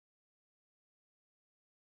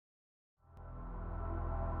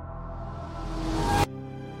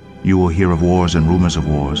You will hear of wars and rumors of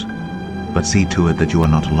wars, but see to it that you are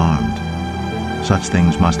not alarmed. Such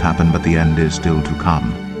things must happen, but the end is still to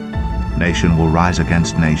come. Nation will rise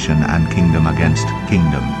against nation, and kingdom against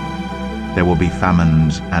kingdom. There will be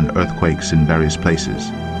famines and earthquakes in various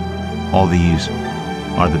places. All these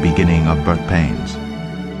are the beginning of birth pains.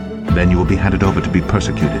 Then you will be handed over to be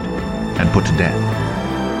persecuted and put to death,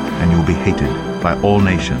 and you will be hated by all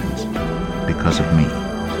nations because of me.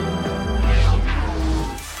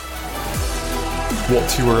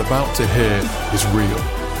 What you are about to hear is real.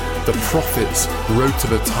 The prophets wrote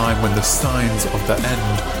of a time when the signs of the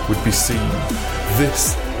end would be seen.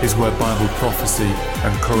 This is where Bible prophecy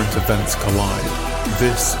and current events collide.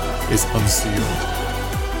 This is Unsealed.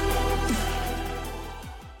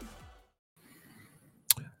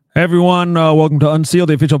 Hey everyone, welcome to Unsealed,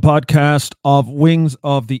 the official podcast of Wings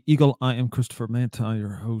of the Eagle. I am Christopher Manta,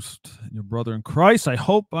 your host, your brother in Christ. I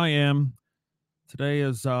hope I am. Today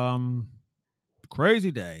is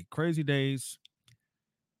crazy days,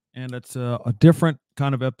 and it's a different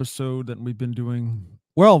kind of episode than we've been doing.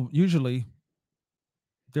 Well, usually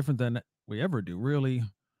different than we ever do, really,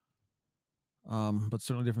 but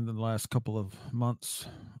certainly different than the last couple of months.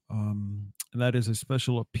 And that is a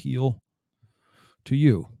special appeal to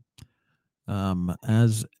you.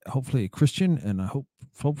 As hopefully a Christian and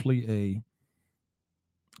hopefully a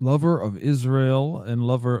lover of Israel and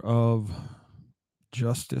lover of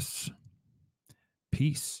justice,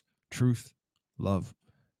 peace, truth, love,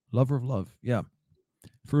 lover of love. Yeah.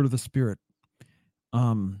 Fruit of the Spirit. I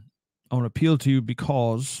want to appeal to you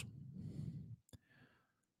because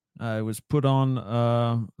I was put on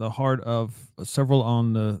the heart of several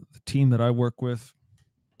on the team that I work with,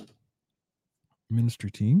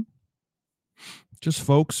 ministry team. Just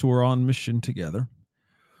folks who are on mission together.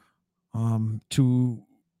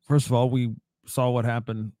 First of all, we saw what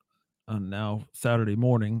happened on now Saturday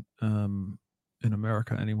morning in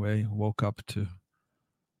America anyway. Woke up to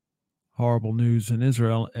horrible news in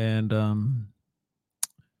Israel, and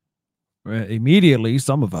immediately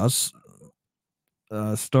some of us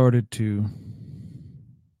started to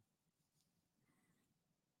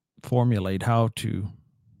formulate how to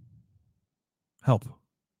help.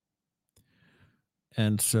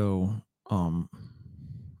 And so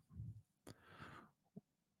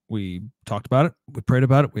we talked about it. We prayed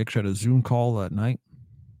about it. We actually had a Zoom call that night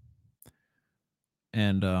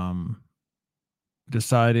and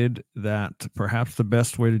decided that perhaps the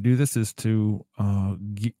best way to do this is to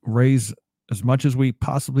raise as much as we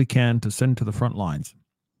possibly can to send to the front lines.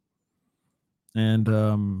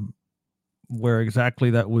 And where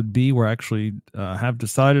exactly that would be, we're actually have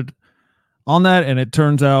decided on that. And it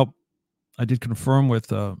turns out I did confirm with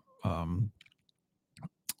a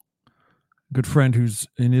good friend who's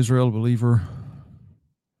in Israel, a believer,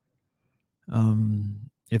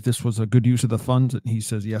 if this was a good use of the funds. And he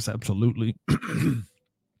says, yes, absolutely.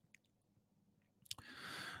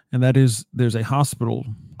 And that is, there's a hospital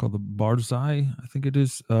called the Barzai, I think it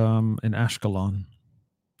is, in Ashkelon.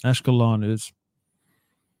 Ashkelon is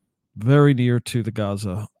very near to the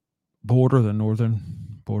Gaza border, the northern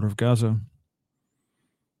border of Gaza.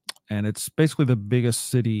 And it's basically the biggest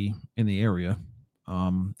city in the area.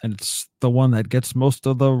 And it's the one that gets most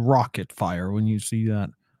of the rocket fire when you see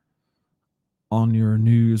that on your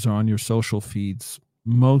news or on your social feeds.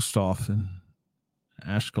 Most often,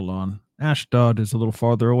 Ashkelon. Ashdod is a little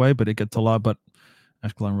farther away, but it gets a lot, but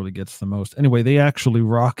Ashkelon really gets the most. Anyway, they actually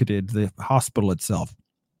rocketed the hospital itself,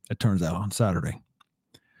 it turns out, on Saturday.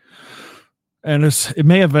 And it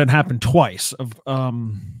may have happened twice.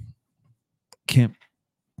 Can't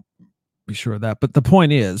be sure of that. But the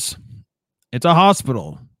point is, it's a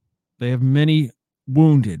hospital. They have many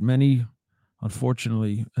wounded. Many,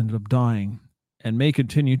 unfortunately, ended up dying and may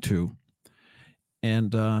continue to.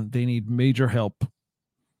 And they need major help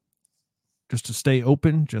just to stay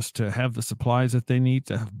open, just to have the supplies that they need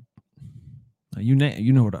to have. You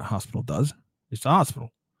know what a hospital does. It's a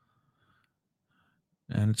hospital.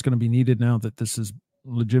 And it's going to be needed now that this is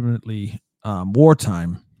legitimately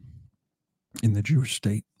wartime in the Jewish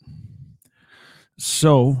state.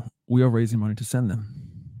 So we are raising money to send them.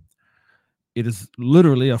 It is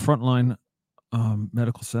literally a frontline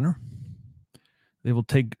medical center. They will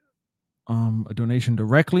take a donation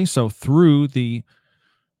directly. So through the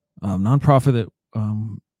nonprofit that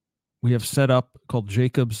we have set up called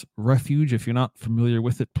Jacob's Refuge. If you're not familiar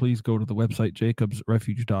with it, please go to the website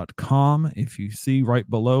jacobsrefuge.com. If you see right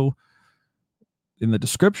below in the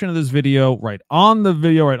description of this video, right on the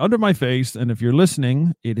video, right under my face, and if you're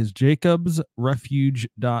listening, it is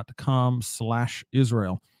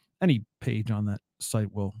jacobsrefuge.com/Israel. Any page on that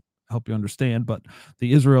site will help you understand, but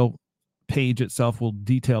the Israel page itself will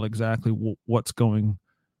detail exactly what's going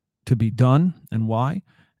to be done and why.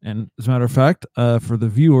 And as a matter of fact, for the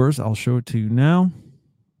viewers, I'll show it to you now.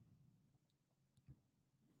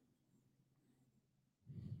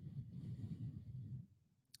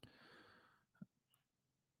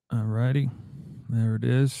 All righty. There it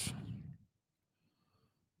is.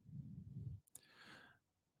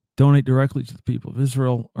 Donate directly to the people of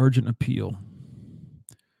Israel. Urgent appeal.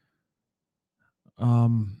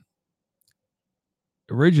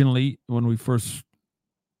 Originally, when we first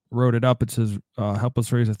wrote it up, it says, help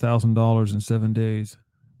us raise $1,000 in 7 days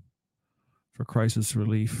for crisis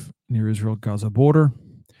relief near Israel-Gaza border.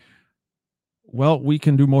 Well, we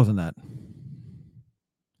can do more than that.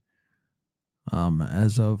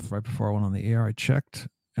 As of right before I went on the air, I checked,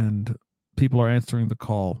 and people are answering the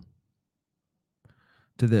call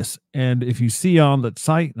to this. And if you see on the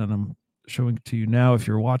site, and I'm showing it to you now if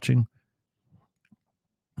you're watching,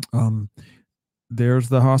 there's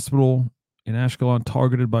the hospital in Ashkelon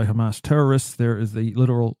targeted by Hamas terrorists. There is the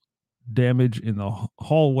literal damage in the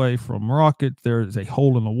hallway from rockets. There is a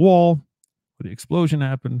hole in the wall where the explosion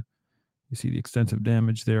happened. You see the extensive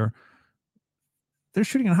damage there. They're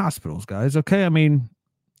shooting in hospitals, guys. Okay, I mean,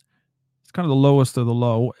 it's kind of the lowest of the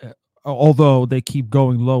low, although they keep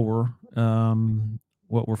going lower.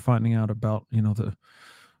 What we're finding out about, the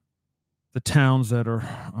towns that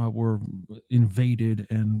were invaded,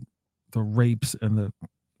 and the rapes and the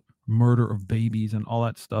murder of babies and all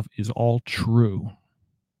that stuff is all true.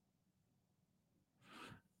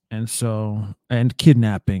 And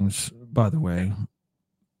kidnappings, by the way,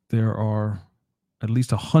 there are at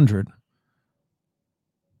least 100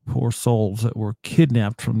 poor souls that were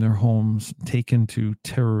kidnapped from their homes, taken to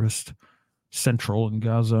terrorist central in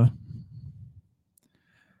Gaza.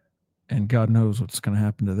 And God knows what's going to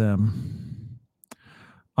happen to them.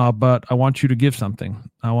 But I want you to give something.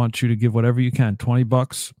 I want you to give whatever you can,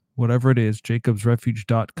 $20, whatever it is,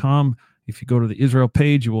 jacobsrefuge.com. If you go to the Israel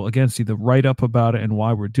page, you will again see the write-up about it and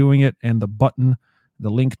why we're doing it. And the button, the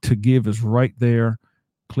link to give is right there.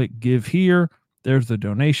 Click give here. There's the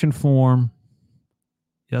donation form.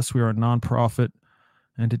 Yes, we are a nonprofit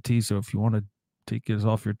entity, so if you want to take it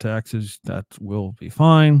off your taxes, that will be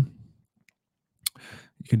fine.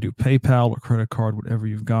 You can do PayPal or credit card, whatever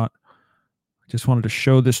you've got. I just wanted to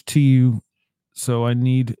show this to you, so I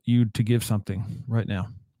need you to give something right now.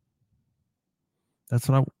 That's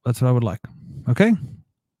what I would like. Okay?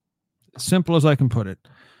 As simple as I can put it.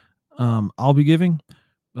 I'll be giving.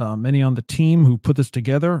 Many on the team who put this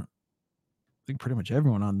together, I think pretty much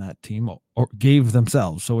everyone on that team or gave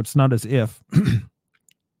themselves. So it's not as if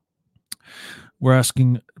we're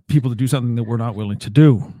asking people to do something that we're not willing to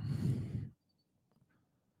do.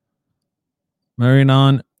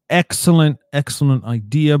 Marianon, excellent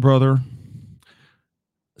idea, brother.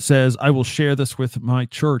 Says, I will share this with my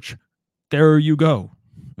church. There you go.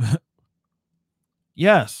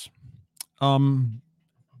 Yes.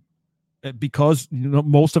 Because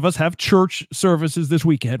most of us have church services this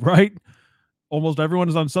weekend, right? Almost everyone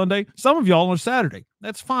is on Sunday. Some of y'all on Saturday.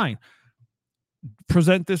 That's fine.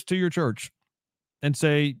 Present this to your church and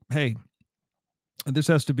say, hey, this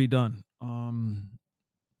has to be done.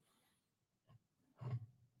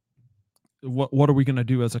 What are we going to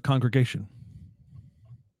do as a congregation?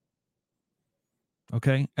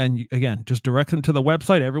 Okay. And again, just direct them to the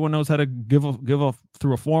website. Everyone knows how to give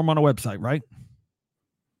through a form on a website, right?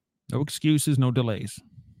 No excuses, no delays.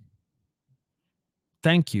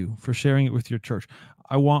 Thank you for sharing it with your church.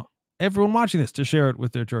 I want everyone watching this to share it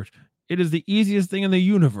with their church. It is the easiest thing in the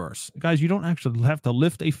universe. Guys, you don't actually have to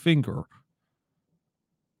lift a finger.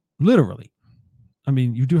 Literally. I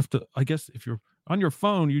mean, you do have to, I guess, if you're on your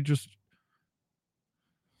phone, you just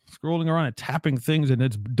scrolling around and tapping things and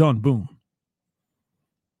it's done. Boom.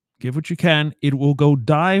 Give what you can. It will go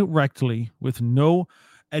directly with no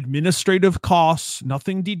administrative costs,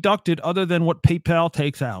 nothing deducted other than what PayPal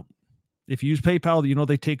takes out. If you use PayPal,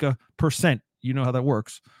 they take a percent. You know how that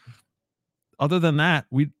works. Other than that,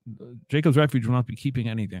 Jacob's Refuge will not be keeping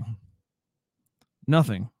anything.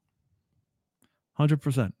 Nothing.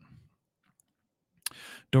 100%.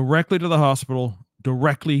 Directly to the hospital,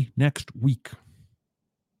 directly next week.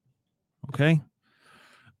 Okay?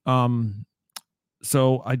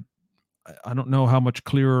 So I don't know how much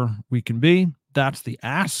clearer we can be. That's the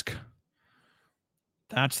ask.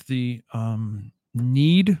 That's the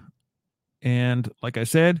need. And like I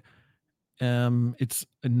said, it's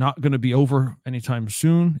not going to be over anytime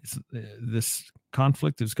soon. This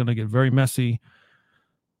conflict is going to get very messy,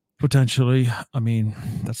 potentially. I mean,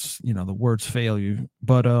 that's, the words fail you.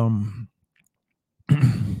 But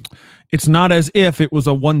it's not as if it was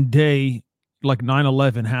a one-day like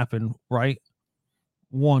 9/11 happened, right?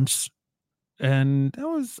 Once. And that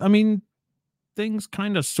was, I mean, things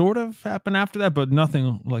kind of sort of happen after that, but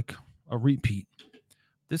nothing like a repeat.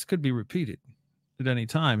 This could be repeated at any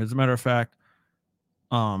time. As a matter of fact,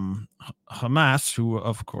 Hamas, who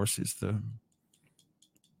of course is the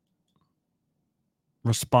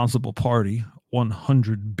responsible party,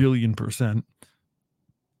 100 billion%.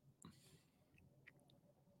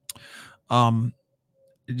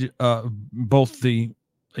 Both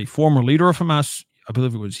a former leader of Hamas, I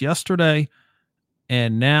believe it was yesterday,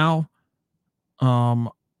 and now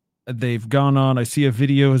they've gone on. I see a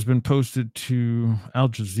video has been posted to Al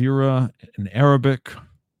Jazeera in Arabic.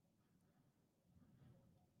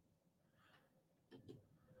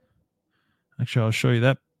 Actually, I'll show you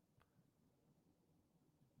that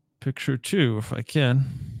picture too, if I can.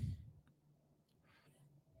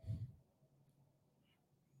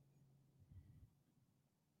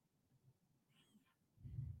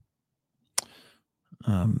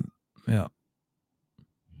 Yeah.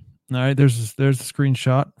 All right, there's a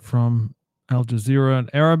screenshot from Al Jazeera in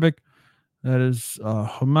Arabic. That is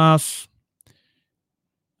Hamas.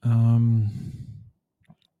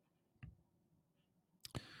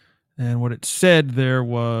 And what it said there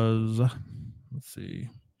was, let's see.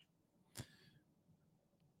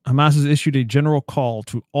 Hamas has issued a general call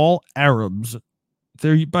to all Arabs.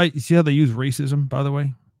 You see how they use racism, by the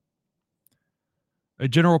way? A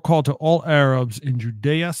general call to all Arabs in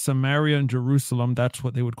Judea, Samaria, and Jerusalem. That's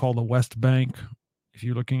what they would call the West Bank. If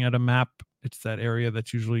you're looking at a map, it's that area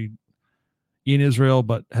that's usually in Israel,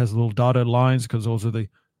 but has little dotted lines because those are the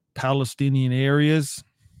Palestinian areas.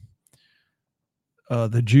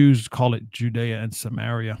 The Jews call it Judea and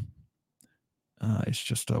Samaria. It's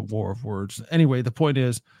just a war of words. Anyway, the point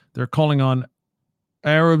is they're calling on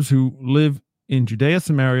Arabs who live in Judea,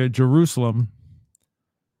 Samaria, Jerusalem,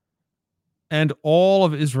 and all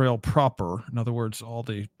of Israel proper. In other words, all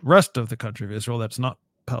the rest of the country of Israel that's not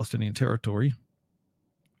Palestinian territory,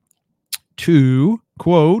 to,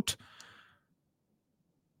 quote,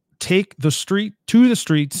 take the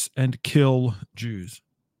streets and kill Jews.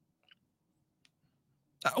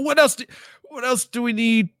 What else do we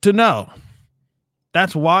need to know?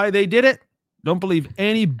 That's why they did it. Don't believe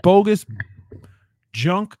any bogus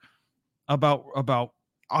junk about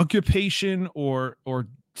occupation or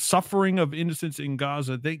suffering of innocents in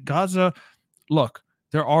Gaza. Look,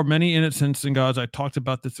 there are many innocents in Gaza. I talked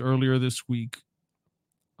about this earlier this week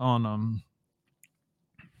on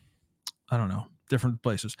I don't know, different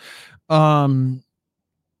places. On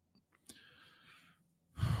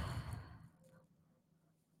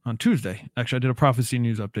Tuesday, actually, I did a prophecy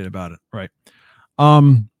news update about it. Right.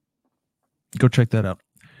 Go check that out.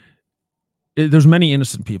 There's many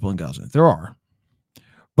innocent people in Gaza. There are.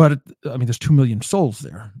 But, I mean, there's 2 million souls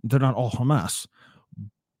there. They're not all Hamas.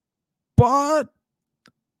 But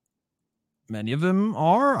many of them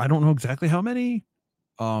are. I don't know exactly how many.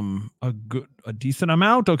 A decent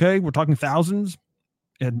amount. Okay. We're talking thousands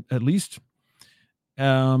at least.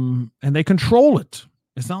 And they control it.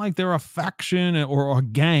 It's not like they're a faction or a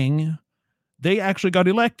gang. They actually got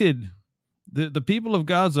elected. The people of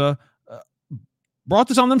Gaza brought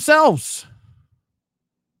this on themselves.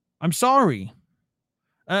 I'm sorry.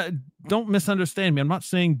 Don't misunderstand me. I'm not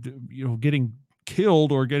saying, getting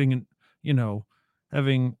killed or getting,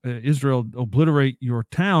 having Israel obliterate your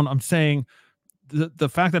town. I'm saying the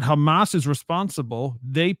fact that Hamas is responsible,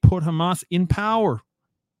 they put Hamas in power.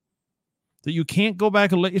 That you can't go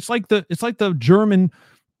back and it's like the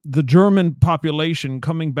German population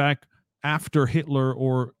coming back after Hitler,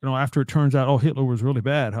 or after it turns out, Hitler was really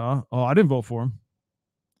bad, huh? Oh, I didn't vote for him.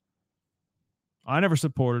 I never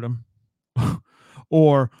supported him.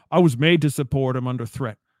 Or I was made to support him under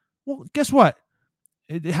threat. Well, guess what?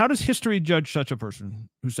 How does history judge such a person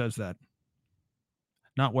who says that?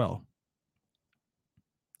 Not well.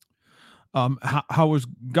 How is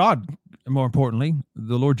God, more importantly,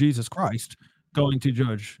 the Lord Jesus Christ, going to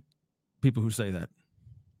judge people who say that?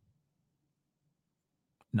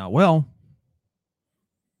 Not well.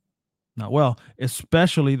 Not well,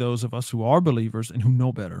 especially those of us who are believers and who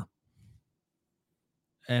know better.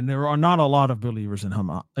 And there are not a lot of believers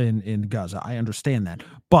in Gaza. I understand that.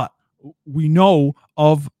 But we know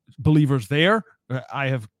of believers there. I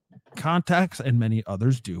have contacts, and many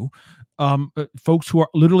others do. Folks who are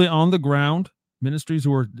literally on the ground, ministries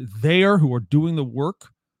who are there, who are doing the work.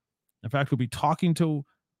 In fact, we'll be talking to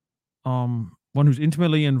one who's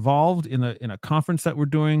intimately involved in a conference that we're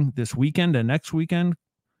doing this weekend and next weekend.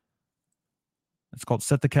 It's called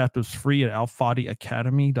Set the Captives Free at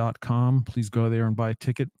alfadiacademy.com. Please go there and buy a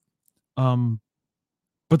ticket. But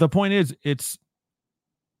the point is,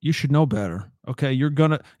 you should know better. Okay,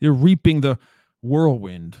 you're reaping the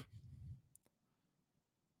whirlwind.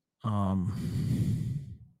 For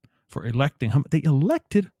electing they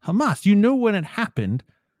elected Hamas. You know when it happened?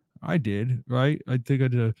 I did, right? I think I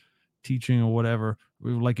did a teaching or whatever.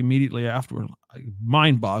 We were like immediately afterward, like,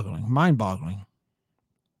 mind-boggling.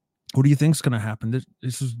 What do you think's going to happen?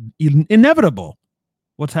 This is inevitable.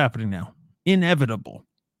 What's happening now? Inevitable.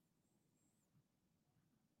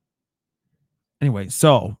 Anyway,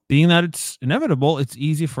 so being that it's inevitable, it's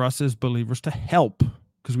easy for us as believers to help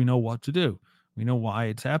because we know what to do. We know why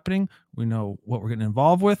it's happening. We know what we're getting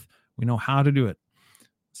involved with. We know how to do it.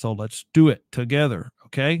 So let's do it together,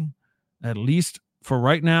 okay? At least for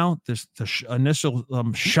right now, this the initial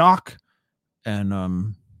shock and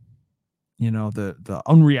the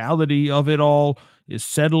unreality of it all is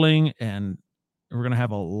settling, and we're going to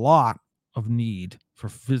have a lot of need for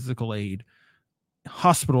physical aid,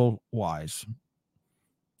 hospital-wise.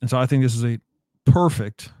 And so I think this is a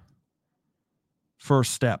perfect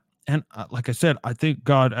first step. And like I said, I think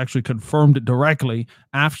God actually confirmed it directly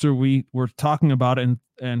after we were talking about it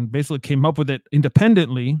and basically came up with it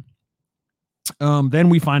independently. Then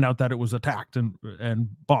we find out that it was attacked and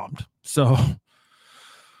bombed. So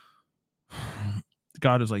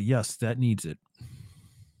God is like, yes, that needs it.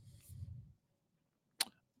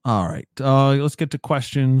 All right. Let's get to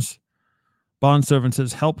questions. Bondservant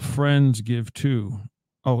says, help friends give too.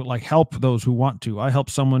 Oh, like help those who want to. I help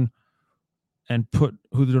someone and put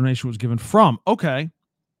who the donation was given from. Okay.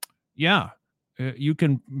 Yeah. You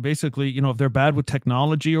can basically, if they're bad with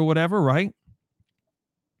technology or whatever, right?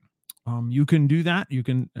 You can do that. You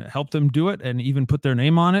can help them do it and even put their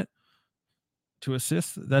name on it to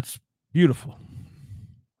assist. That's beautiful.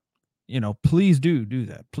 Please do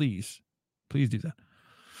that. Please do that.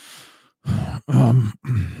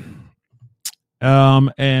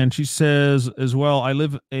 And she says as well, I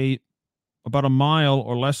live about a mile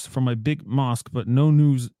or less from a big mosque, but no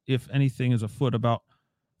news if anything is afoot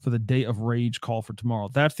for the day of rage call for tomorrow.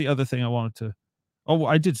 That's the other thing I wanted to. Oh,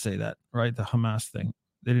 I did say that, right? The Hamas thing.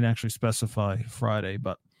 They didn't actually specify Friday,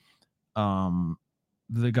 but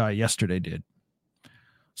the guy yesterday did.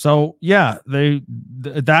 So yeah,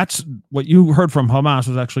 that's what you heard from Hamas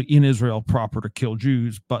was actually in Israel proper to kill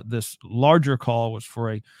Jews, but this larger call was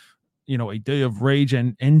for a day of rage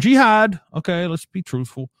and jihad. Okay, let's be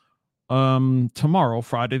truthful. Tomorrow,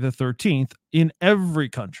 Friday the 13th, in every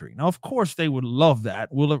country. Now, of course, they would love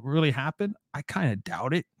that. Will it really happen? I kind of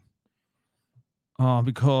doubt it.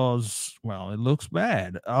 Because, well, it looks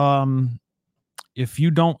bad. If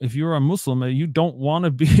you're a Muslim, you don't want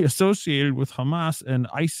to be associated with Hamas and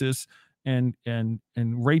ISIS and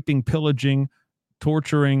raping, pillaging,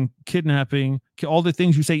 torturing, kidnapping, all the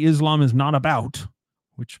things you say Islam is not about,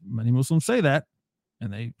 which many Muslims say that,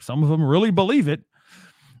 and some of them really believe it.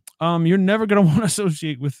 You're never going to want to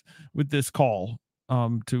associate with this call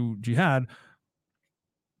to jihad.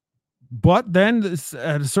 But then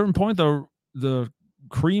at a certain point, the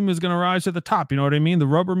cream is going to rise to the top. You know what I mean? The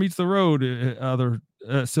rubber meets the road. Other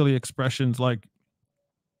silly expressions like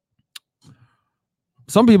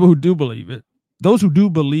some people who do believe it, those who do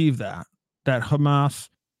believe that Hamas,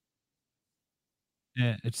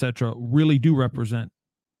 etc., really do represent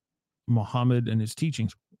Muhammad and his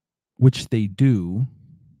teachings, which they do.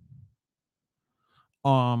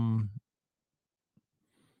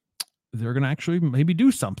 They're going to actually maybe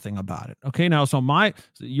do something about it. Okay. Now,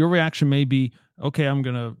 your reaction may be, okay, I'm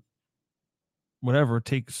going to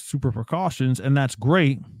take super precautions. And that's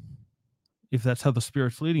great. If that's how the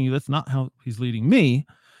Spirit's leading you, that's not how he's leading me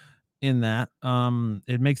in that.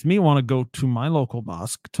 It makes me want to go to my local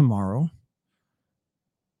mosque tomorrow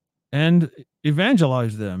and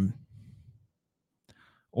evangelize them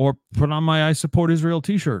or put on my I Support Israel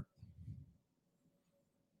t-shirt.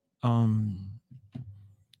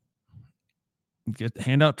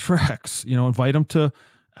 Hand out tracts, invite them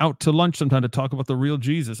out to lunch sometime to talk about the real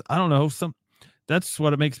Jesus. I don't know. That's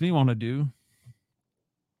what it makes me want to do.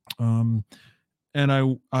 And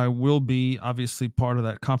I will be obviously part of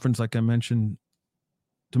that conference, like I mentioned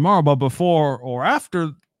tomorrow, but before or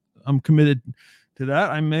after I'm committed to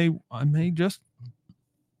that, I may just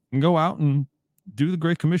go out and do the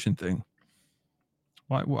Great Commission thing.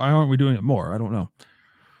 Why aren't we doing it more? I don't know.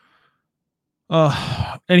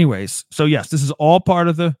 Anyways, so yes, this is all part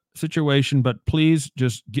of the situation, but please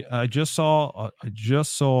I just saw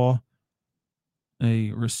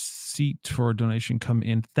a receipt for a donation come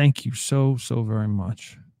in. Thank you so very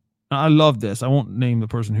much. I love this. I won't name the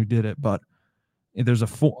person who did it, but there's a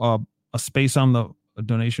space on the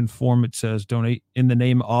donation form. It says donate in the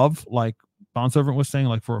name of, like Bondservant was saying,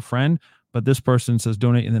 like for a friend, but this person says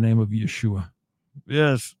donate in the name of Yeshua.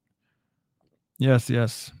 Yes.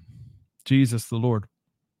 Yes. Jesus the Lord.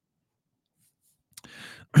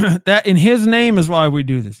 That in his name is why we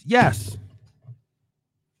do this. Yes.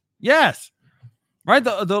 Right?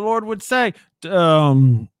 The Lord would say,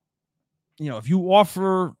 if you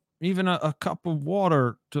offer even a cup of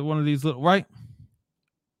water to one of these little, right?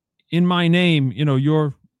 In my name,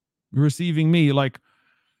 you're receiving me. Like,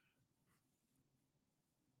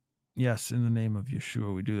 yes, in the name of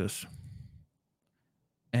Yeshua, we do this.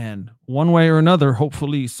 And one way or another,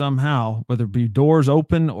 hopefully somehow, whether it be doors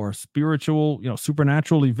open or spiritual,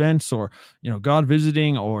 supernatural events, or, God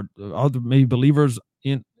visiting, or other maybe believers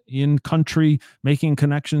in country making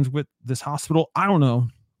connections with this hospital. I don't know.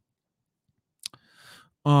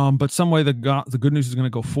 But some way the good news is going to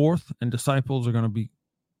go forth, and disciples are going to be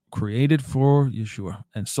created for Yeshua,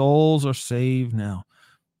 and souls are saved now.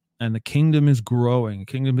 And the kingdom is growing. The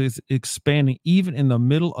kingdom is expanding, even in the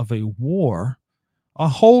middle of a war, a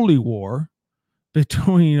holy war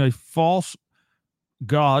between a false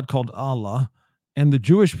God called Allah and the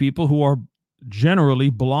Jewish people, who are generally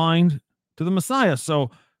blind to the Messiah. So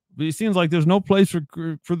it seems like there's no place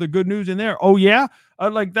for the good news in there. Oh yeah,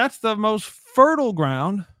 like that's the most fertile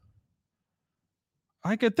ground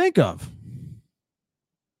I could think of.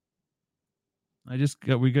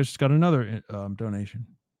 We just got another donation.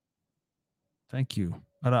 Thank you.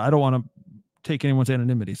 I don't want to take anyone's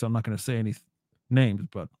anonymity, so I'm not going to say any names,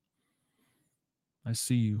 but I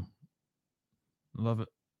see you. Love it.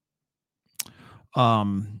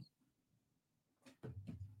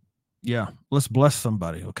 Yeah, let's bless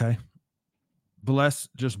somebody, okay?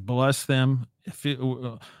 Just bless them.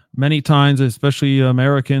 Many times, especially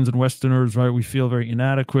Americans and Westerners, right, we feel very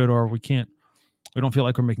inadequate, or we don't feel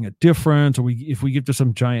like we're making a difference, or if we give to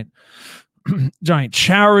some giant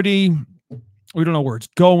charity, we don't know where it's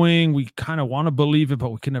going. We kind of want to believe it, but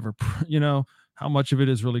we can never, how much of it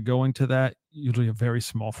is really going to that? Usually a very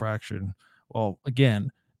small fraction. Well,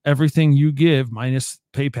 again, everything you give minus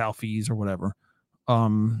PayPal fees or whatever,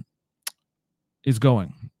 is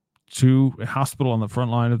going to a hospital on the front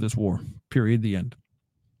line of this war, period, the end.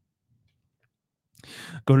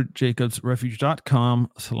 Go to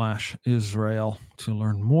jacobsrefuge.com/Israel to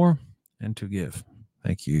learn more and to give.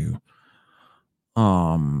 Thank you.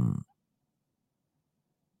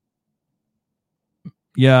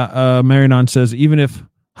 Marinon says, even if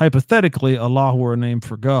hypothetically Allah were a name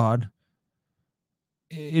for God,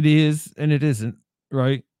 it is and it isn't,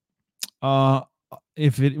 right?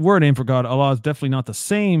 If it were a name for God, Allah is definitely not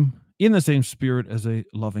in the same spirit as a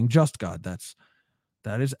loving, just God.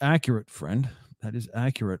 That is accurate, friend. That is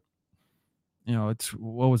accurate. It's,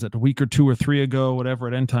 what was it, a week or two or three ago, whatever,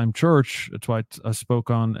 at End Time Church. That's why I spoke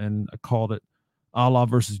on and I called it Allah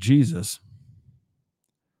versus Jesus.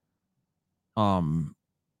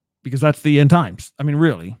 Because that's the end times. I mean,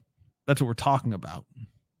 really, that's what we're talking about.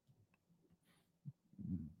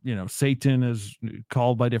 Satan is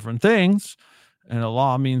called by different things, and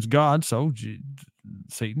Allah means God. So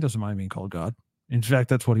Satan doesn't mind being called God. In fact,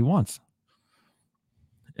 that's what he wants.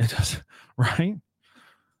 It does, right?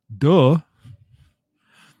 Duh.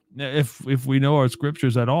 If we know our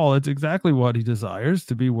scriptures at all, it's exactly what he desires,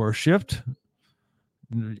 to be worshipped.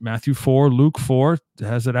 Matthew 4, Luke 4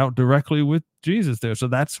 has it out directly with Jesus there. So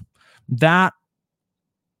that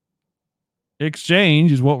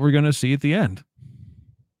exchange is what we're going to see at the end.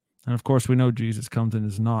 And of course, we know Jesus comes and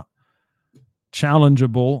is not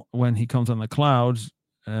challengeable when he comes on the clouds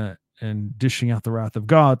and dishing out the wrath of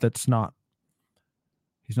God. He's not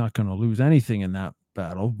going to lose anything in that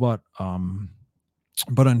battle. But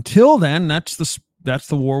until then, that's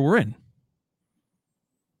the war we're in.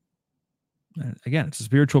 And again, it's a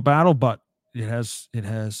spiritual battle, but it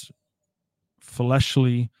has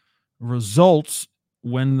fleshly results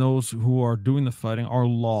when those who are doing the fighting are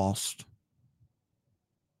lost.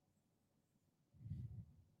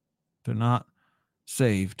 They're not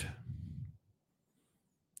saved.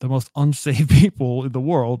 The most unsaved people in the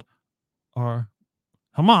world are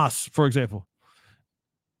Hamas, for example.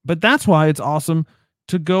 But that's why it's awesome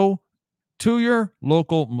to go to your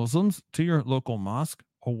local Muslims, to your local mosque,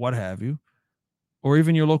 or what have you, or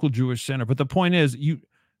even your local Jewish center. But the point is,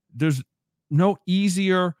 there's no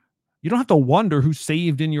easier, you don't have to wonder who's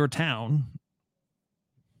saved in your town.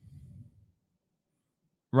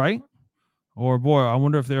 Right? Or, boy, I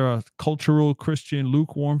wonder if they're a cultural Christian,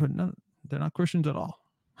 lukewarm, but no, they're not Christians at all.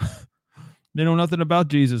 They know nothing about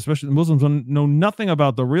Jesus, especially the Muslims know nothing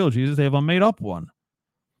about the real Jesus. They have a made up one.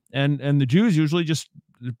 And the Jews usually just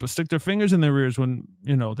stick their fingers in their ears when,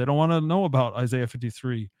 they don't want to know about Isaiah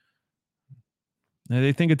 53. And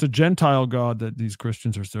they think it's a Gentile God that these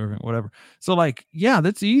Christians are serving, whatever. So,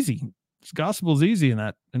 that's easy. This gospel is easy in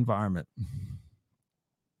that environment.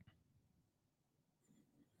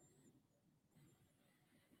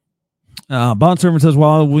 Bondservant says,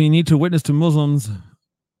 while we need to witness to Muslims,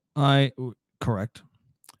 correct.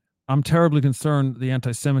 I'm terribly concerned the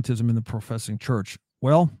anti-Semitism in the professing church.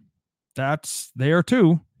 Well, that's there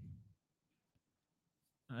too.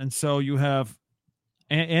 And so you have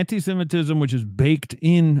anti-Semitism, which is baked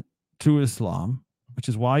into Islam, which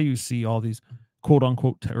is why you see all these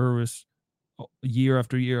quote-unquote terrorists year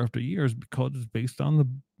after year after year, is because it's based on the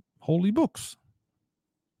holy books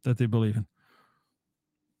that they believe in.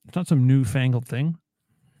 It's not some newfangled thing.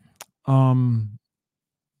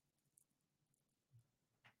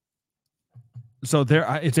 So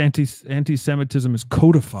there, it's anti-Semitism is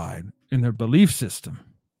codified in their belief system.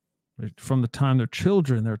 From the time they're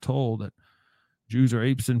children, they're told that Jews are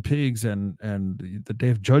apes and pigs, and the day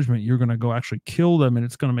of judgment, you're going to go actually kill them, and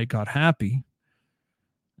it's going to make God happy.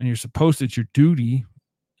 And you're supposed to, it's your duty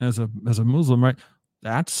as a Muslim, right?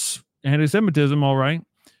 That's anti-Semitism, all right.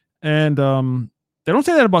 And they don't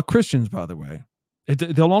say that about Christians, by the way.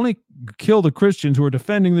 They'll only kill the Christians who are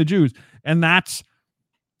defending the Jews, and that's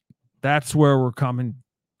where we're coming.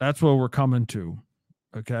 That's where we're coming to.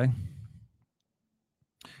 Okay.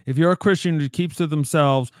 If you're a Christian who keeps to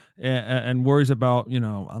themselves and worries about, I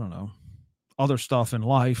don't know, other stuff in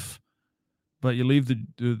life, but you leave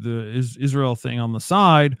the Israel thing on the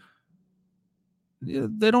side,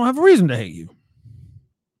 they don't have a reason to hate you.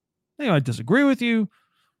 They might disagree with you,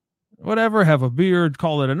 whatever, have a beard,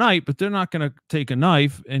 call it a night, but they're not going to take a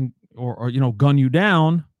knife and or gun you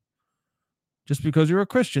down just because you're a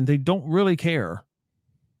Christian. They don't really care.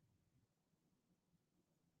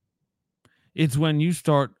 It's when you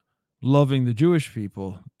start loving the Jewish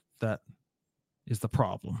people that is the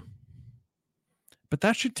problem. But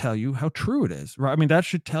that should tell you how true it is, right? I mean, that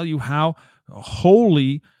should tell you how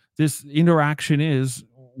holy this interaction is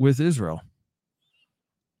with Israel.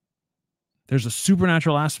 There's a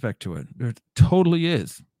supernatural aspect to it. There totally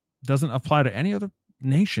is. It doesn't apply to any other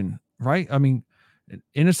nation, right? I mean,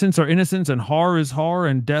 innocents are innocents, and har is har,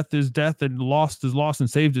 and death is death, and lost is lost, and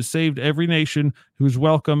saved is saved. Every nation who's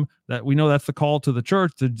welcome, that we know that's the call to the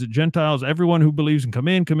church, the Gentiles, everyone who believes and come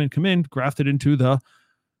in, grafted into the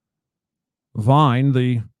vine,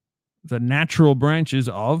 the natural branches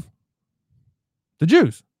of the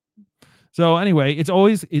Jews. So anyway, it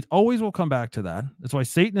always will come back to that. That's why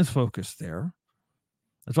Satan is focused there.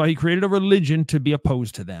 That's why he created a religion to be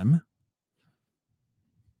opposed to them,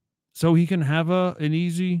 so he can have an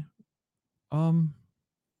easy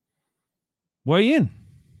way in.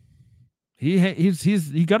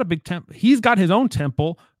 He got a big temple. He's got his own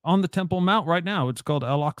temple on the Temple Mount right now. It's called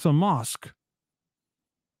Al-Aqsa Mosque.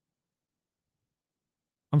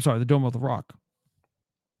 I'm sorry, the Dome of the Rock.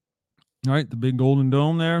 All right, the big golden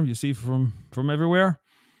dome there you see from everywhere.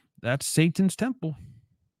 That's Satan's temple.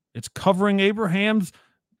 It's covering Abraham's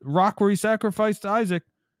rock where he sacrificed Isaac,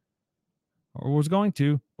 or was going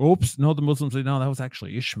to. Oops, no, the Muslims say, no, that was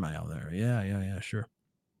actually Ishmael there. Yeah, sure.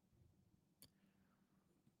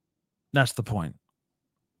 That's the point.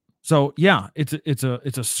 So yeah, it's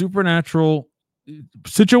a supernatural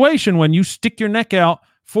situation when you stick your neck out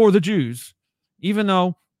for the Jews, even though,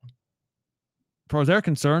 as far as they're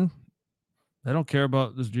concerned, they don't care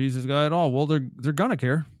about this Jesus guy at all. Well, they're gonna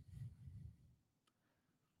care.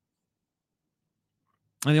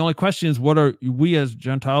 And the only question is, what are we as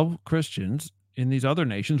Gentile Christians in these other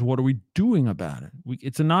nations, what are we doing about it?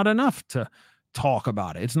 It's not enough to talk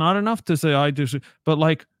about it. It's not enough to say, I do, but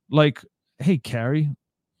like, hey, Carrie.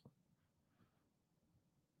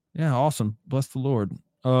 Yeah, awesome. Bless the Lord.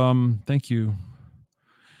 Thank you.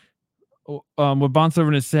 What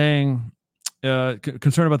Bondservant is saying,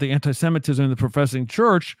 concerned about the anti-Semitism in the professing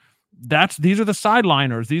church, these are the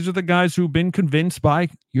sideliners. These are the guys who've been convinced by,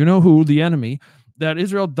 who, the enemy, that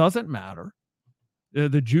Israel doesn't matter.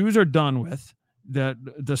 The Jews are done with, that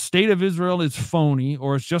the state of Israel is phony,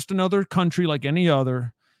 or it's just another country like any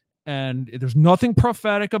other. And there's nothing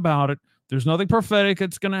prophetic about it. There's nothing prophetic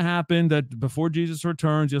that's going to happen, that before Jesus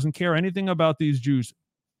returns, he doesn't care anything about these Jews.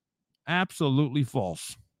 Absolutely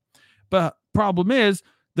false. But problem is,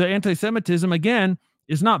 the anti-Semitism, again,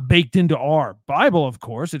 is not baked into our Bible, of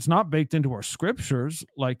course. It's not baked into our scriptures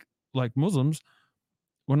like Muslims.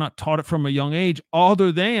 We're not taught it from a young age,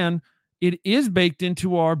 other than it is baked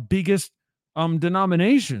into our biggest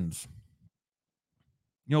denominations.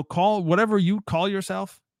 Call whatever you call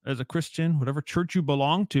yourself as a Christian, whatever church you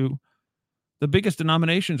belong to, the biggest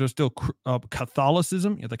denominations are still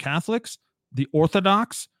Catholicism, the Catholics, the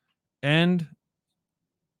Orthodox, and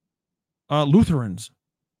Lutherans.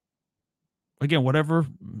 Again, whatever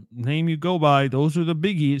name you go by, those are the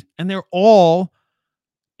biggies, and they're all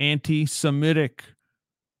anti-Semitic.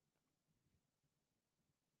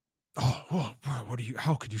 oh, bro,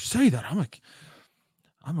 how could you say that?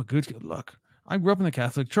 I'm a good kid. Look, I grew up in the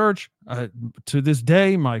Catholic Church. To this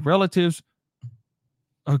day, my relatives,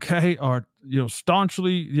 okay, are,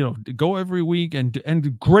 staunchly, go every week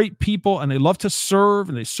and great people, and they love to serve,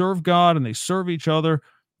 and they serve God, and they serve each other.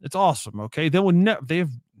 It's awesome. Okay,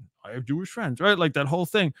 I have Jewish friends, right? Like that whole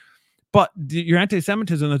thing. But your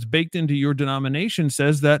anti-Semitism that's baked into your denomination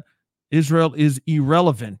says that Israel is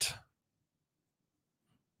irrelevant,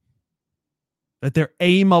 that they're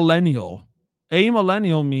amillennial.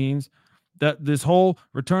 Amillennial means that this whole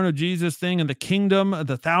return of Jesus thing and the kingdom, the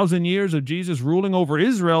 1,000 years of Jesus ruling over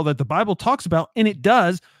Israel that the Bible talks about, and it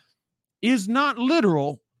does, is not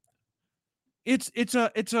literal. It's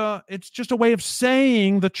just a way of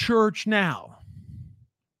saying the church now.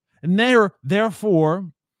 And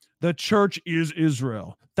therefore, the church is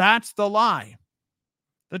Israel. That's the lie.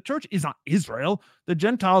 The church is not Israel. The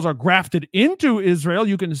Gentiles are grafted into Israel.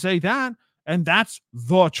 You can say that, and that's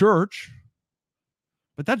the church.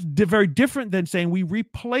 But that's very different than saying we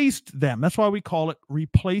replaced them. That's why we call it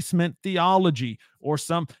replacement theology, or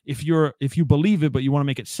if you believe it, but you want to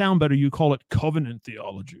make it sound better, you call it covenant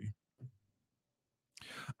theology.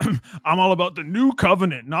 I'm all about the new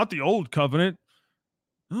covenant, not the old covenant.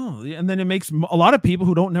 Oh, and then it makes a lot of people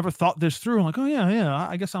who never thought this through, like, oh yeah,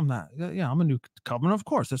 I guess I'm that. Yeah, I'm a new covenant. Of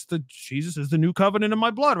course, Jesus is the new covenant in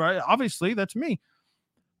my blood, right? Obviously, that's me.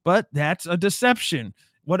 But that's a deception.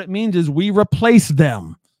 What it means is we replace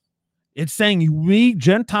them. It's saying we,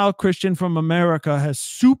 Gentile Christian from America, has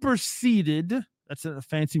superseded. That's a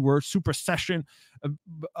fancy word, supersession.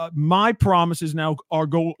 My promises now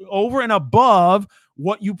go over and above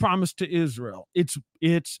what you promised to Israel.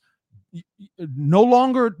 It's no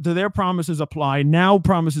longer do their promises apply. Now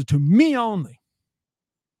promises to me only.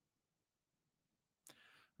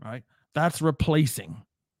 Right? That's replacing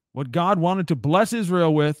what God wanted to bless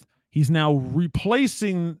Israel with. He's now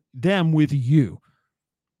replacing them with you.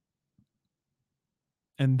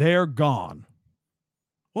 And they're gone.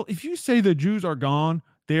 Well, if you say the Jews are gone,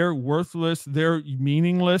 they're worthless, they're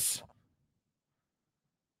meaningless,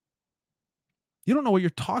 you don't know what you're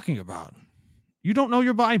talking about. You don't know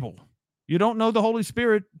your Bible. You don't know the Holy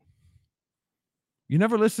Spirit. You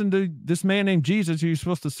never listened to this man named Jesus who you're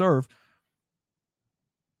supposed to serve.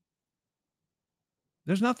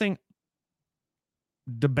 There's nothing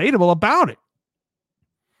debatable about it.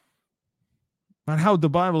 About how the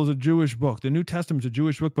Bible is a Jewish book. The New Testament is a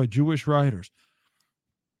Jewish book by Jewish writers.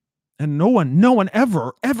 And no one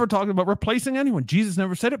ever talked about replacing anyone. Jesus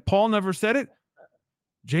never said it. Paul never said it.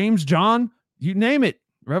 James, John, you name it.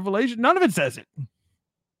 Revelation, none of it says it.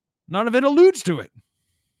 None of it alludes to it.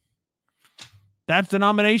 That's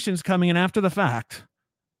denominations coming in after the fact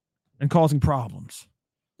and causing problems.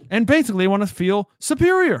 And basically, they want to feel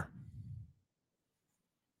superior.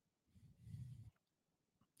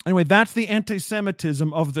 Anyway, that's the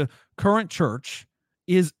anti-Semitism of the current church,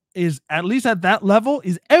 is at least at that level,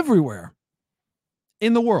 is everywhere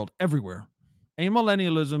in the world, everywhere.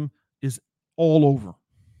 Amillennialism is all over.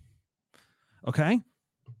 Okay?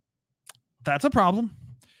 That's a problem.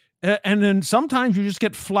 And then sometimes you just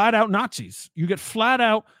get flat out Nazis. You get flat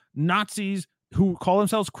out Nazis who call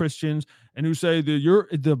themselves Christians and who say the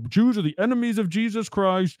Jews are the enemies of Jesus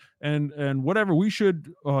Christ and whatever. We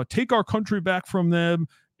should take our country back from them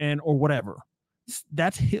or whatever.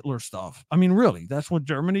 That's Hitler stuff. I mean, really, that's what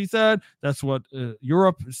Germany said. That's what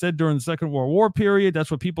Europe said during the Second World War period.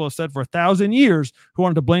 That's what people have said for 1,000 years, who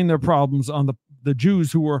wanted to blame their problems on the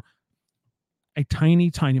Jews, who were a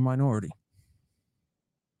tiny, tiny minority.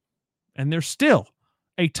 And they're still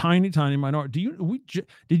a tiny, tiny minority.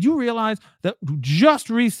 Did you realize that just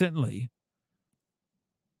recently,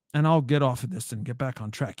 and I'll get off of this and get back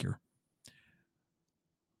on track here.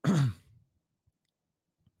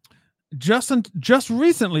 Just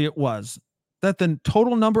recently it was that the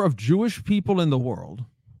total number of Jewish people in the world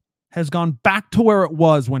has gone back to where it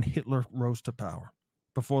was when Hitler rose to power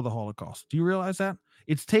before the Holocaust. Do you realize that?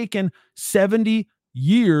 It's taken 70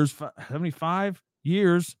 years, 75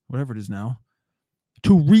 years, whatever it is now,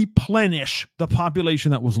 to replenish the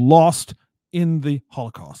population that was lost in the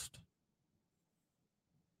Holocaust.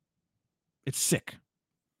 It's sick.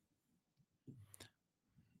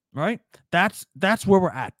 Right? That's where we're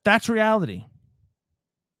at. That's reality.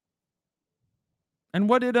 And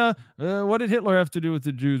what did Hitler have to do with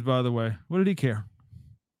the Jews, by the way? What did he care?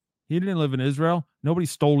 He didn't live in Israel. Nobody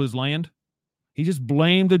stole his land. He just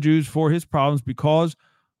blamed the Jews for his problems because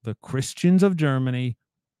the Christians of Germany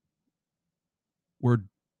were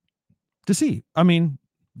deceived. I mean,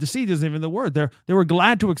 deceived isn't even the word. They were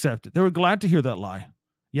glad to accept it. They were glad to hear that lie.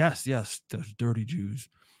 Yes, those dirty Jews.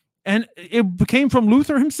 And it came from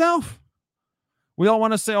Luther himself. We all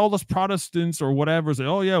want to say all those Protestants or whatever say,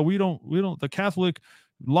 oh yeah, we don't, the Catholic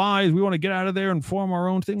lies. We want to get out of there and form our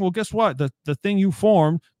own thing. Well, guess what? The thing you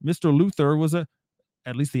formed, Mr. Luther, was at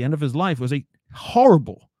least the end of his life, was a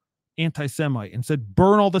horrible anti-Semite and said,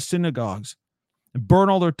 burn all the synagogues and burn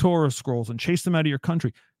all their Torah scrolls and chase them out of your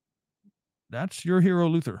country. That's your hero,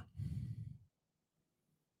 Luther.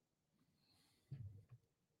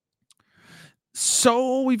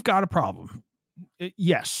 So we've got a problem.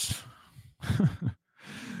 Yes.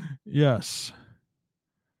 Yes.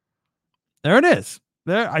 There it is.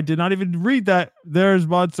 There, I did not even read that. There's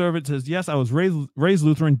Bod Servant says, yes, I was raised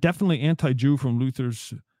Lutheran, definitely anti-Jew from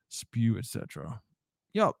Luther's spew, etc.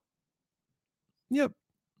 Yep.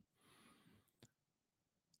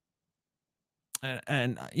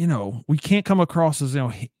 And we can't come across as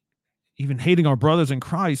even hating our brothers in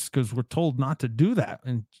Christ because we're told not to do that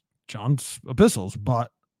in John's epistles,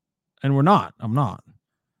 and we're not. I'm not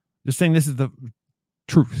just saying this is the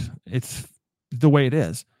truth. It's the way it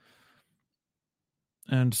is.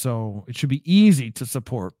 And so it should be easy to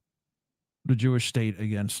support the Jewish state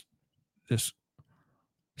against this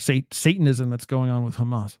Satanism that's going on with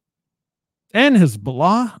Hamas and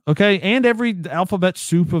Hezbollah. Okay. And every alphabet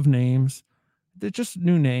soup of names. They're just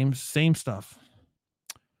new names, same stuff.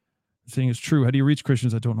 The thing is true. How do you reach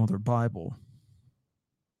Christians that don't know their Bible?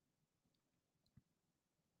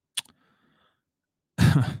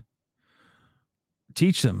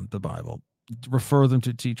 Teach them the Bible. Refer them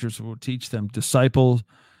to teachers who will teach them. Disciple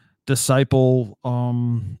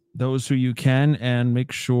those who you can, and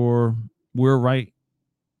make sure we're right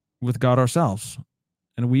with God ourselves.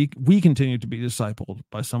 And we continue to be discipled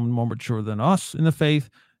by someone more mature than us in the faith,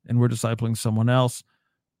 and we're discipling someone else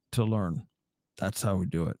to learn. That's how we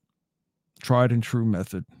do it. Tried and true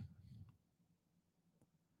method.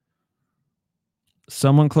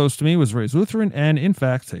 Someone close to me was raised Lutheran and, in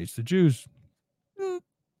fact, hates the Jews.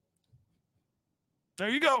 There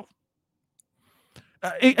you go.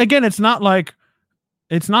 Again, it's not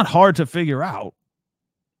hard to figure out.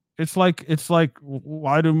 It's like,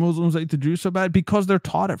 why do Muslims hate the Jews so bad? Because they're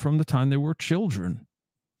taught it from the time they were children.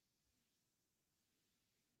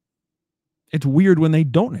 It's weird when they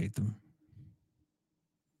don't hate them.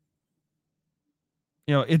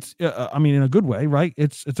 It's, in a good way, right?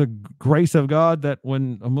 It's a grace of God that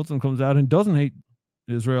when a Muslim comes out and doesn't hate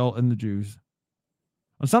Israel and the Jews,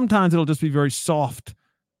 and sometimes it'll just be very soft.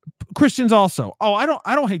 Christians also. Oh, I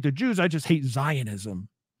don't hate the Jews. I just hate Zionism.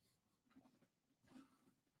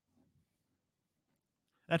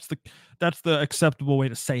 That's the acceptable way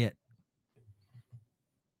to say it.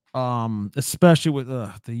 Especially with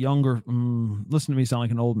the younger, listen to me sound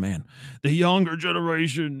like an old man, the younger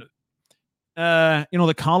generation,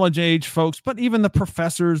 the college age folks, but even the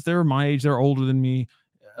professors, they're my age, they're older than me.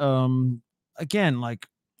 Again, like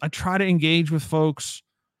I try to engage with folks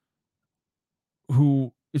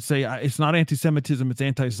who say it's not anti-Semitism, it's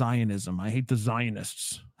anti-Zionism. I hate the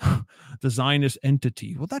Zionists, the Zionist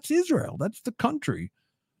entity. Well, that's Israel. That's the country.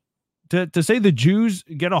 To say the Jews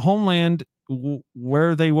get a homeland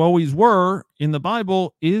where they always were in the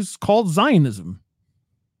Bible is called Zionism.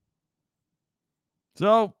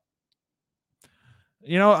 So,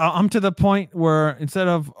 I'm to the point where instead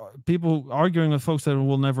of people arguing with folks that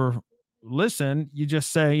will never listen, you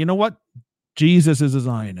just say, you know what? Jesus is a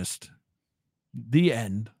Zionist. The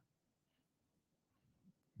end.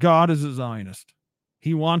 God is a Zionist.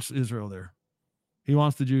 He wants Israel there. He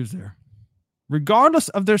wants the Jews there, regardless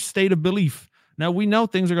of their state of belief. Now, we know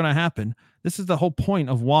things are going to happen. This is the whole point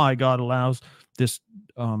of why God allows this,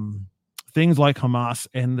 things like Hamas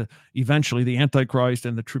and eventually the Antichrist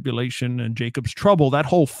and the tribulation and Jacob's trouble. That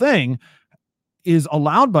whole thing is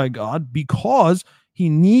allowed by God because he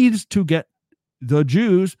needs to get the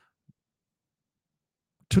Jews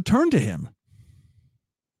to turn to him.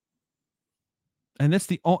 And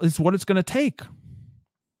it's what it's going to take.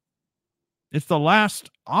 It's the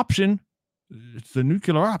last option. It's the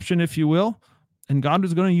nuclear option, if you will. And God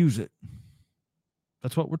is going to use it.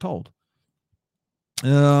 That's what we're told.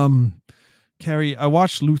 Carrie, I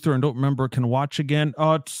watched Luther and don't remember. Can watch again.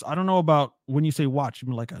 I don't know about when you say watch, you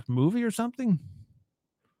mean like a movie or something?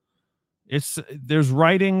 There's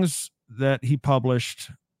writings that he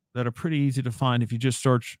published that are pretty easy to find if you just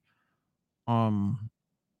search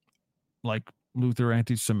like Luther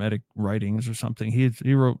anti-Semitic writings or something.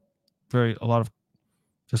 He wrote a lot of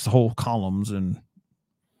just whole columns and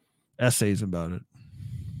essays about it.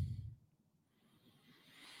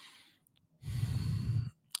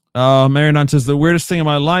 Marinon says, the weirdest thing in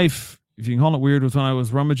my life if you can call it weird, was when I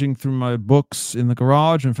was rummaging through my books in the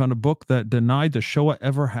garage and found a book that denied the Shoah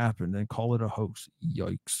ever happened and call it a hoax.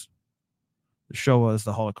 Yikes. The Shoah is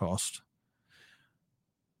the Holocaust.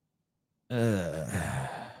 Yeah,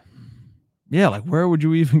 like where would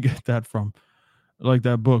you even get that from? Like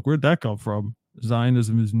that book, where'd that come from?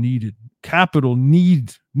 Zionism is needed. Capital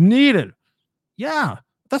needed. Yeah,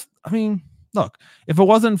 look, if it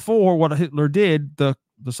wasn't for what Hitler did, the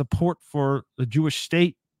support for the Jewish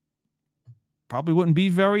state probably wouldn't be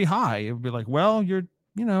very high. It would be like, well, you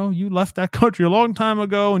left that country a long time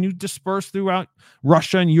ago and you dispersed throughout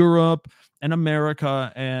Russia and Europe and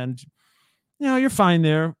America, and you're fine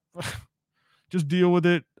there. Just deal with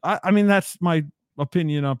it. I mean, that's my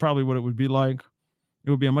opinion on probably what it would be like. It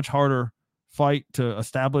would be a much harder fight to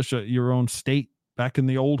establish your own state back in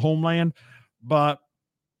the old homeland. But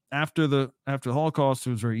after the Holocaust,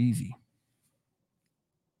 it was very easy.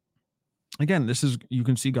 Again, you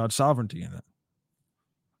can see God's sovereignty in it.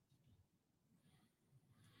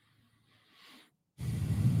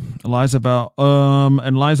 Lies about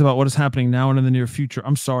what is happening now and in the near future.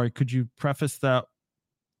 I'm sorry, could you preface that?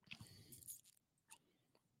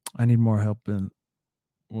 I need more help in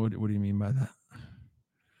what do you mean by that?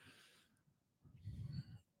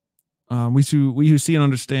 We who see and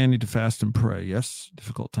understand need to fast and pray. Yes.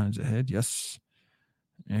 Difficult times ahead. Yes.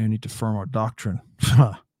 And need to firm our doctrine.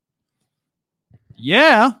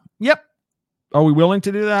 Yeah. Yep. Are we willing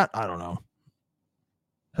to do that? I don't know.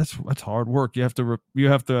 That's hard work. You have to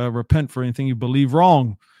repent for anything you believe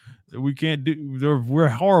wrong. We can't do. We're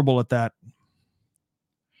horrible at that.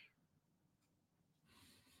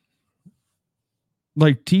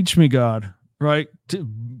 Like, teach me, God, right? To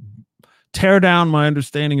tear down my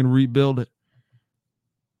understanding and rebuild it.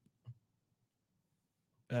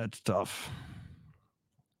 That's tough.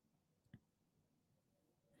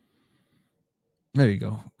 There you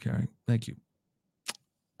go, Karen. Thank you.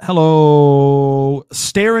 Hello.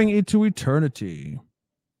 Staring into eternity.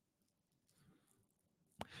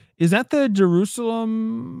 Is that the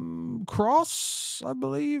Jerusalem cross, I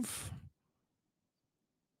believe?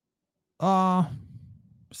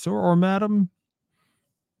 Sir or madam?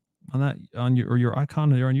 On your icon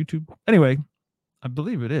there on YouTube. Anyway, I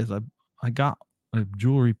believe it is. I got a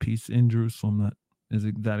jewelry piece in Jerusalem that is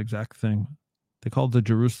that exact thing. They call it the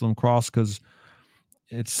Jerusalem cross because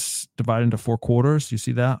it's divided into 4 quarters. You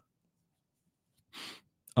see that?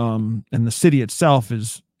 And the city itself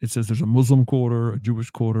it says there's a Muslim quarter, a Jewish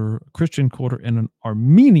quarter, a Christian quarter, and an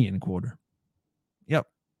Armenian quarter. Yep.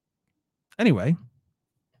 Anyway,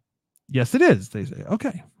 yes, it is. They say,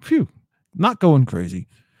 okay, phew, not going crazy.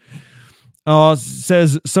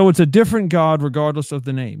 Says, so it's a different God regardless of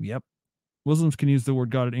the name. Yep. Muslims can use the word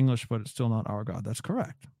God in English, but it's still not our God. That's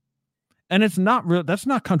correct. And it's not real. That's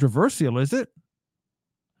not controversial, is it?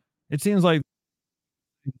 It seems like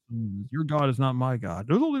your God is not my God.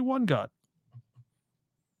 There's only one God.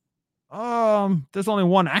 There's only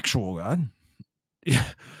one actual God.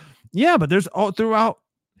 Yeah, but there's all throughout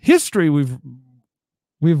history we've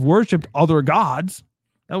worshipped other gods.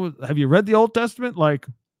 Have you read the Old Testament? Like,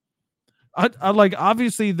 I like,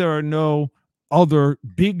 obviously there are no other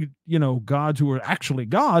big, gods who are actually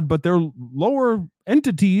God, but they're lower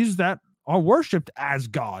entities that are worshipped as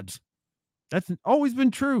gods. That's always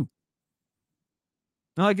been true.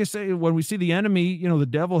 Now, like I say, when we see the enemy, the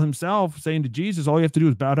devil himself saying to Jesus, all you have to do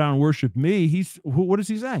is bow down and worship me. What is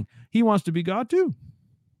he saying? He wants to be God too.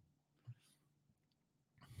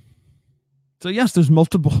 So yes, there's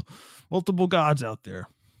multiple gods out there.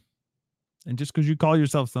 And just because you call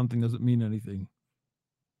yourself something doesn't mean anything.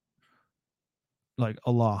 Like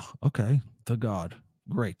Allah. Okay. The God.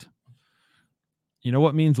 Great. You know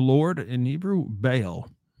what means Lord in Hebrew? Baal.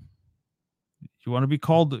 You want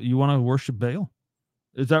to worship Baal?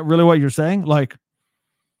 Is that really what you're saying? Like,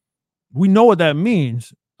 we know what that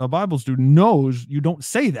means. The Bible student knows you don't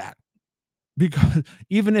say that, because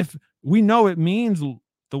even if we know it means,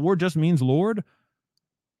 the word just means Lord,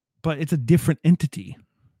 but it's a different entity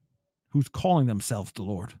who's calling themselves the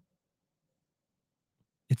Lord.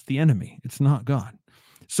 It's the enemy. It's not God.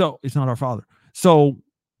 So it's not our Father. So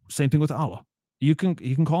same thing with Allah. He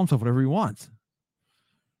can call himself whatever he wants.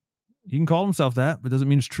 He can call himself that, but it doesn't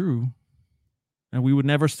mean it's true. And we would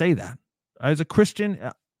never say that. As a Christian,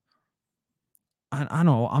 I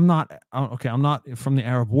know I'm not from the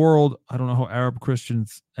Arab world. I don't know how Arab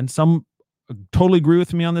Christians, and some totally agree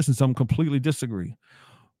with me on this and some completely disagree.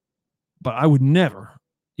 But I would never,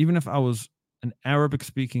 even if I was an Arabic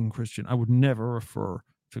speaking Christian, I would never refer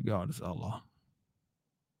to God as Allah.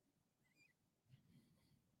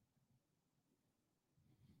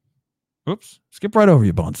 Oops. Skip right over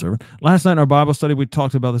you, bondservant. Last night in our Bible study, we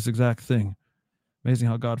talked about this exact thing. Amazing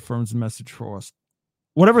how God affirms the message for us.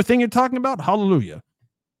 Whatever thing you're talking about, hallelujah.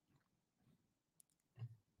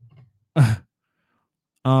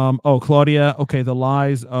 Claudia. Okay, the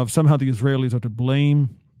lies of somehow the Israelis are to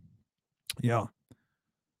blame. Yeah.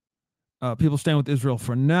 People stand with Israel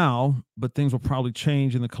for now, but things will probably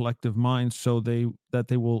change in the collective mind so that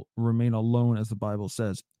they will remain alone, as the Bible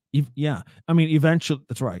says. Yeah. I mean, eventually,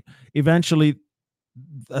 that's right. Eventually,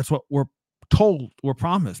 that's what we're told, we're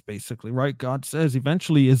promised, basically, right? God says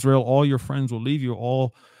eventually, Israel, all your friends will leave you,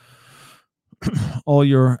 all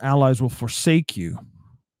your allies will forsake you.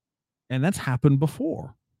 And that's happened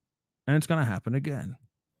before. And it's going to happen again.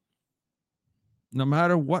 No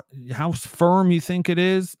matter how firm you think it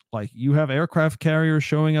is, like you have aircraft carriers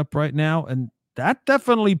showing up right now, and that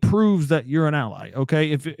definitely proves that you're an ally.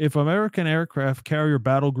 Okay. If American aircraft carrier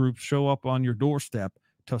battle groups show up on your doorstep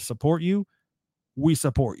to support you, we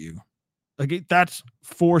support you. Like that's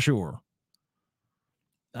for sure.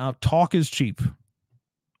 Now, talk is cheap.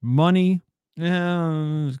 Money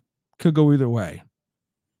could go either way.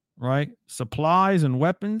 Right? Supplies and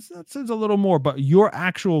weapons, that's a little more, but your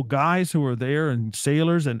actual guys who are there, and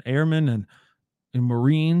sailors and airmen and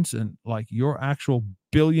Marines, and like your actual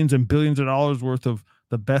billions and billions of dollars worth of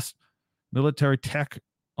the best military tech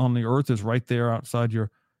on the earth is right there outside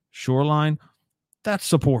your shoreline. That's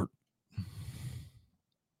support.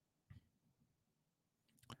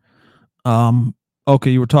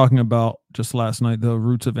 Okay, you were talking about just last night the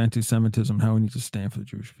roots of anti-Semitism, how we need to stand for the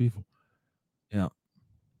Jewish people. Yeah.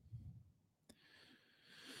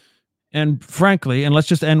 And frankly, and let's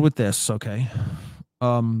just end with this, okay?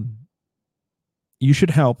 You should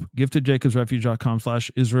help. Give to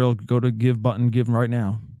jacobsrefuge.com/Israel. Go to give button, give right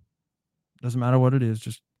now. Doesn't matter what it is.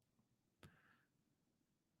 Just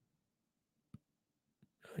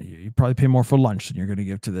you probably pay more for lunch than you're going to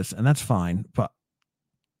give to this, and that's fine, but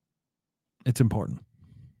it's important.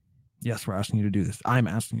 Yes, we're asking you to do this. I'm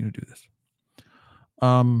asking you to do this.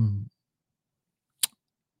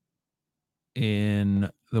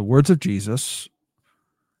 In the words of Jesus,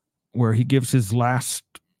 where he gives his last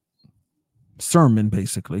sermon,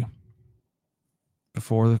 basically,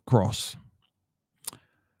 before the cross,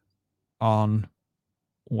 on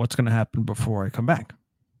what's going to happen before I come back.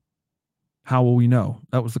 How will we know?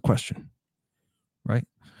 That was the question, right?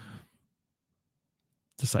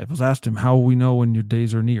 Disciples asked him, how will we know when your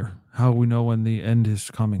days are near? How will we know when the end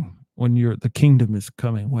is coming? When the kingdom is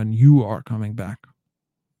coming? When you are coming back?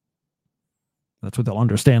 That's what they'll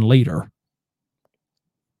understand later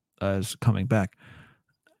as coming back.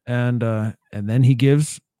 And then he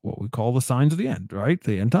gives what we call the signs of the end, right?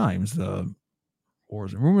 The end times, the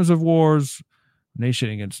wars and rumors of wars, nation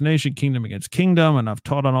against nation, kingdom against kingdom. And I've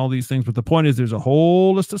taught on all these things, but the point is there's a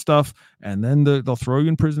whole list of stuff, and then they'll throw you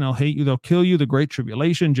in prison, they'll hate you, they'll kill you, the great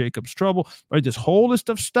tribulation, Jacob's trouble, right? This whole list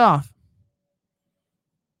of stuff.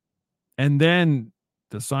 And then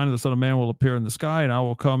the sign of the Son of Man will appear in the sky, and I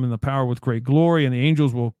will come in the power with great glory, and the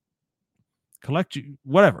angels will collect you,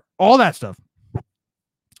 whatever, all that stuff.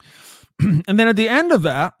 And then at the end of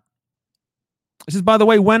that, it says, by the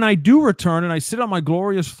way, when I do return and I sit on my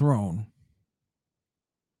glorious throne,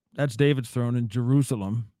 that's David's throne in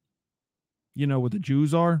Jerusalem. You know what the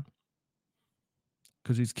Jews are?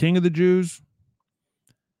 Because he's king of the Jews.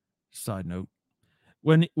 Side note.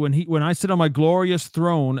 When I sit on my glorious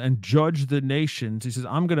throne and judge the nations, he says,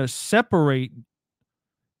 I'm going to separate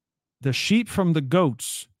the sheep from the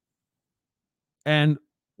goats. And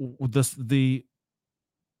the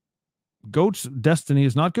goat's destiny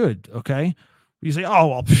is not good, okay? You say, oh,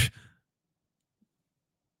 well,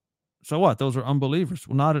 so what? Those are unbelievers.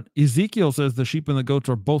 Well, not Ezekiel says the sheep and the goats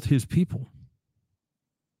are both his people.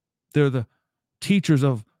 They're the teachers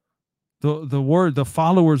of the word, the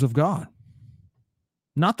followers of God.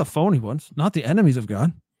 Not the phony ones, not the enemies of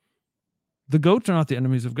God. The goats are not the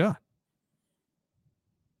enemies of God.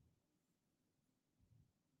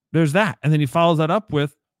 There's that. And then he follows that up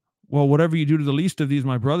with, well, whatever you do to the least of these,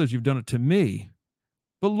 my brothers, you've done it to me.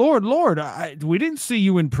 But Lord, we didn't see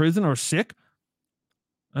you in prison or sick.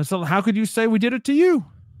 And so how could you say we did it to you?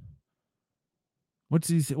 What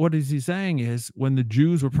is he saying is, when the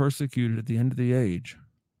Jews were persecuted at the end of the age,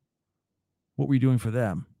 what were you doing for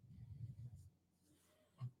them?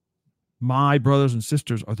 My brothers and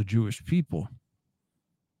sisters are the Jewish people.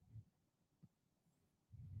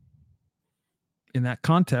 In that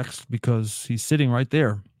context, because he's sitting right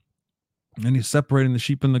there and he's separating the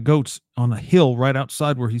sheep and the goats on a hill right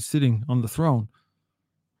outside where he's sitting on the throne.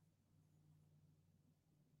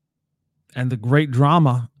 And the great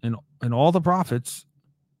drama in all the prophets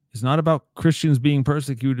It's not about Christians being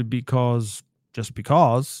persecuted because there's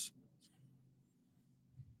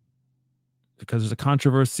a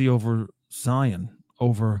controversy over Zion,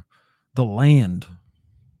 over the land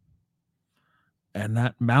and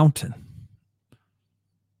that mountain,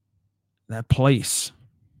 that place,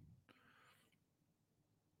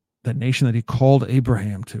 that nation that he called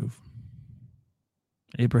Abraham to.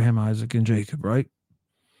 Abraham, Isaac, and Jacob, right?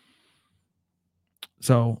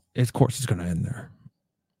 So, of course, it's going to end there.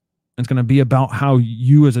 It's going to be about how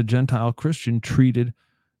you as a Gentile Christian treated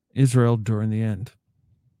Israel during the end.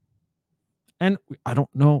 And I don't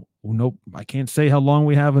know. Nope. I can't say how long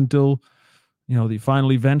we have until, the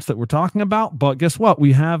final events that we're talking about. But guess what?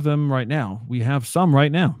 We have them right now. We have some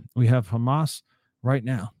right now. We have Hamas right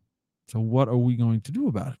now. So what are we going to do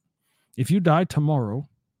about it? If you die tomorrow,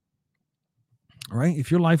 right?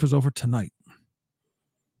 If your life is over tonight,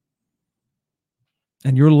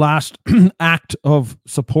 and your last act of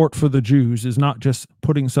support for the Jews is not just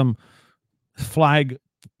putting some flag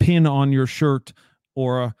pin on your shirt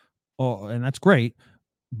and that's great,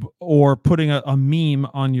 or putting a meme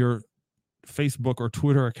on your Facebook or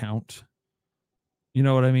Twitter account. You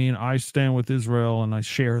know what I mean? I stand with Israel and I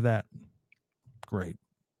share that. Great.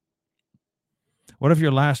 What if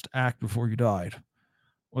your last act before you died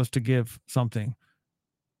was to give something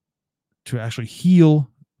to actually heal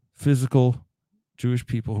physical Jewish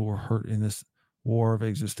people who were hurt in this war of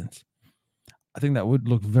existence? I think that would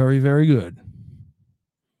look very, very good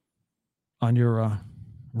on your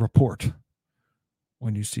report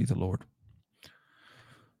when you see the Lord.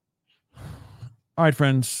 All right,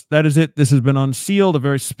 friends, that is it. This has been Unsealed, a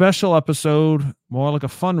very special episode, more like a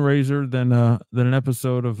fundraiser than an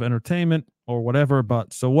episode of entertainment or whatever.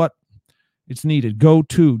 But so what? It's needed. Go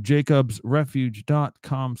to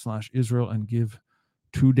jacobsrefuge.com/Israel and give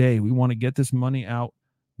today. We want to get this money out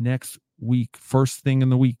next week, first thing in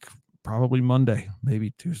the week, probably Monday,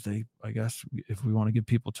 maybe Tuesday, I guess, if we want to give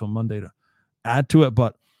people till Monday to add to it.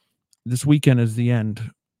 But this weekend is the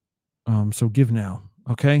end. So give now,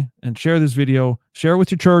 okay? And share this video. Share it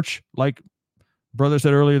with your church. Like brother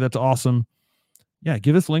said earlier, that's awesome. Yeah,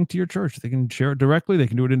 give this link to your church. They can share it directly. They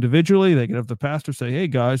can do it individually. They can have the pastor say, hey,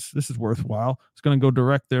 guys, this is worthwhile. It's going to go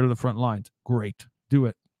direct there to the front lines. Great. Do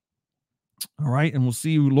it. All right, and we'll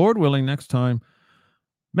see you, Lord willing, next time.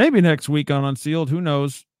 Maybe next week on Unsealed. Who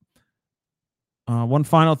knows? One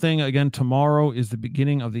final thing. Again, tomorrow is the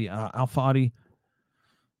beginning of the Al-Fadi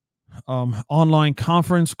online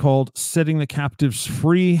conference called Setting the Captives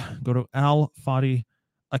Free. Go to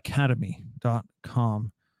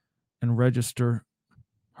alfadiacademy.com and register.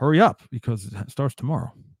 Hurry up, because it starts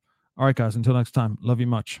tomorrow. All right, guys, until next time. Love you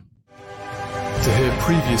much. To hear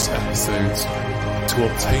previous episodes,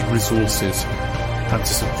 to obtain resources, and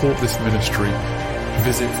to support this ministry,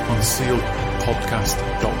 visit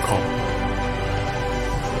unsealedpodcast.com.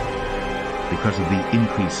 Because of the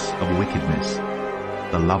increase of wickedness,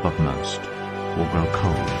 the love of most will grow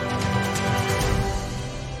cold.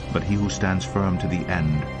 But he who stands firm to the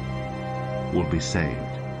end will be saved.